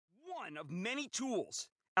one of many tools,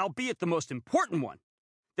 albeit the most important one,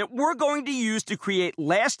 that we're going to use to create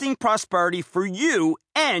lasting prosperity for you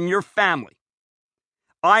and your family.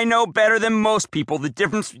 I know better than most people the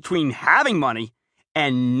difference between having money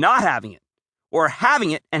and not having it, or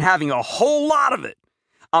having it and having a whole lot of it.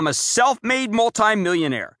 I'm a self-made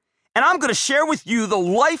multimillionaire, and I'm going to share with you the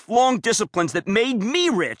lifelong disciplines that made me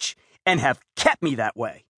rich and have kept me that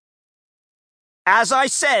way. As I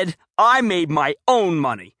said, I made my own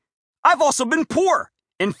money. I've also been poor.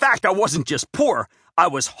 In fact, I wasn't just poor. I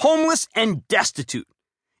was homeless and destitute.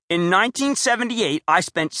 In 1978, I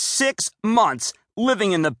spent 6 months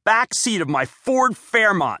living in the back seat of my Ford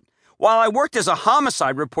Fairmont while I worked as a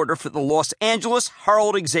homicide reporter for the Los Angeles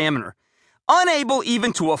Herald-Examiner, unable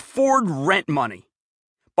even to afford rent money.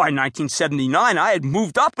 By 1979, I had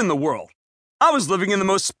moved up in the world. I was living in the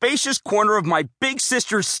most spacious corner of my big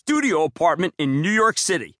sister's studio apartment in New York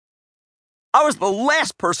City. I was the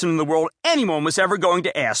last person in the world anyone was ever going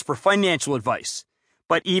to ask for financial advice.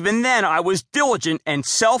 But even then, I was diligent and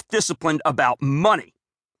self-disciplined about money.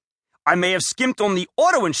 I may have skimped on the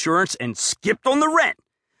auto insurance and skipped on the rent,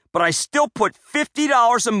 but I still put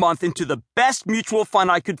 $50 a month into the best mutual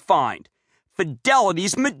fund I could find,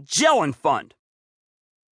 Fidelity's Magellan Fund.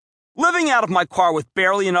 Living out of my car with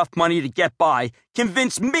barely enough money to get by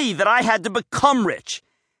convinced me that I had to become rich,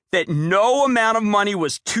 that no amount of money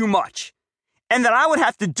was too much, and that I would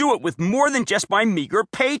have to do it with more than just my meager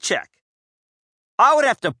paycheck. I would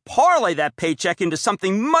have to parlay that paycheck into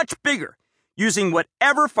something much bigger, using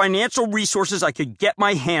whatever financial resources I could get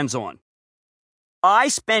my hands on. I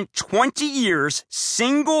spent 20 years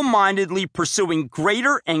single-mindedly pursuing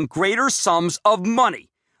greater and greater sums of money,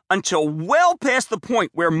 until well past the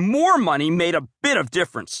point where more money made a bit of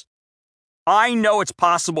difference. I know it's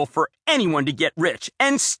possible for anyone to get rich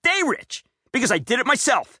and stay rich, because I did it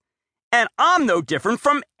myself, and I'm no different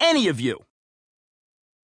from any of you.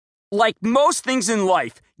 Like most things in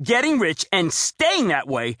life, getting rich and staying that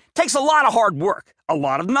way takes a lot of hard work, a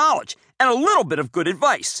lot of knowledge, and a little bit of good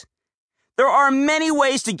advice. There are many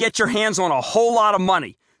ways to get your hands on a whole lot of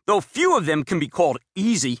money, though few of them can be called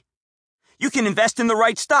easy. You can invest in the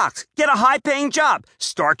right stocks, get a high-paying job,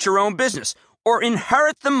 start your own business, or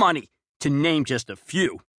inherit the money, to name just a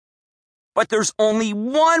few. But there's only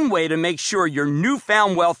one way to make sure your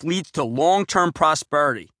newfound wealth leads to long-term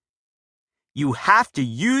prosperity. You have to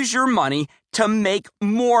use your money to make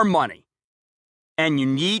more money. And you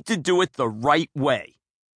need to do it the right way.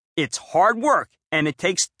 It's hard work and it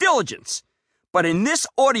takes diligence. But in this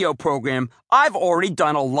audio program, I've already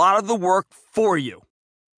done a lot of the work for you.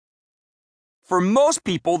 For most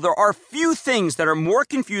people, there are few things that are more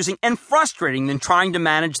confusing and frustrating than trying to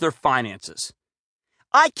manage their finances.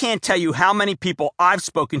 I can't tell you how many people I've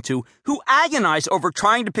spoken to who agonize over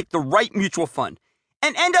trying to pick the right mutual fund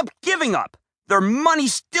and end up giving up, their money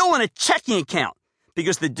still in a checking account,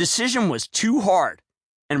 because the decision was too hard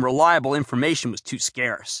and reliable information was too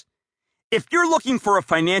scarce. If you're looking for a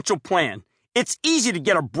financial plan, it's easy to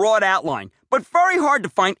get a broad outline, but very hard to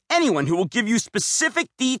find anyone who will give you specific,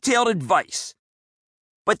 detailed advice.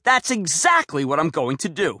 But that's exactly what I'm going to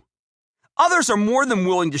do. Others are more than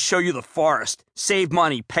willing to show you the forest, save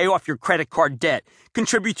money, pay off your credit card debt,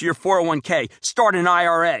 contribute to your 401k, start an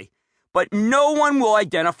IRA. But no one will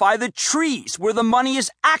identify the trees where the money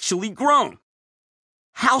is actually grown.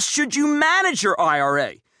 How should you manage your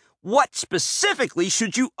IRA? What specifically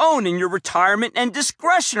should you own in your retirement and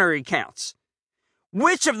discretionary accounts?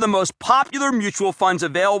 Which of the most popular mutual funds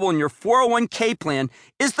available in your 401k plan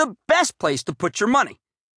is the best place to put your money?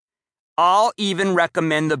 I'll even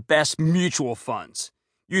recommend the best mutual funds,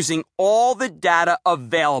 using all the data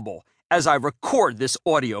available as I record this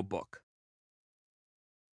audiobook.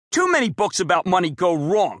 Too many books about money go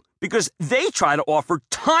wrong because they try to offer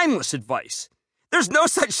timeless advice. There's no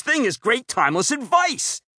such thing as great timeless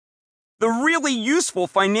advice. The really useful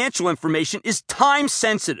financial information is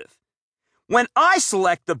time-sensitive. When I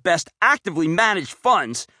select the best actively managed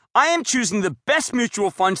funds, I am choosing the best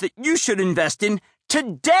mutual funds that you should invest in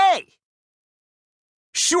today.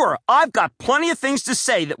 Sure, I've got plenty of things to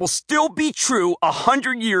say that will still be true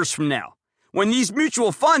 100 years from now, when these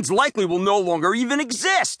mutual funds likely will no longer even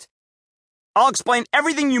exist. I'll explain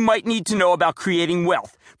everything you might need to know about creating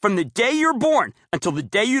wealth, from the day you're born until the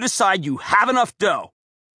day you decide you have enough dough.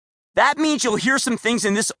 That means you'll hear some things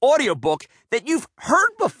in this audiobook that you've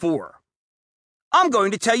heard before. I'm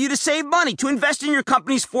going to tell you to save money, to invest in your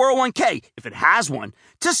company's 401k, if it has one,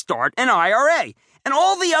 to start an IRA, and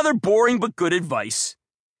all the other boring but good advice.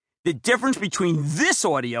 The difference between this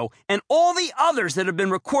audio and all the others that have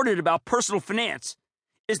been recorded about personal finance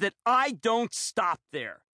is that I don't stop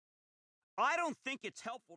there. I don't think it's helpful.